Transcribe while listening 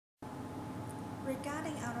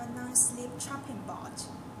Regarding our non-slip chopping board,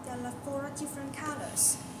 there are 4 different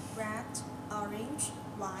colors: red, orange,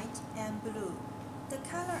 white, and blue. The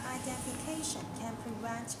color identification can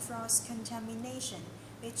prevent cross-contamination,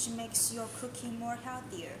 which makes your cooking more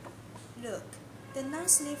healthier. Look, the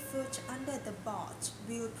non-slip foot under the board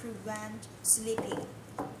will prevent slipping.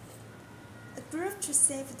 A groove to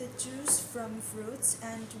save the juice from fruits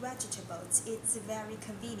and vegetables is very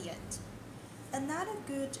convenient. Another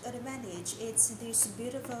good advantage is this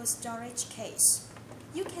beautiful storage case.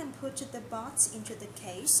 You can put the bots into the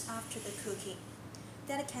case after the cooking.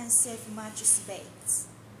 That can save much space.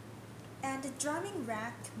 And the drying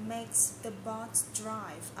rack makes the bots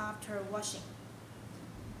dry after washing.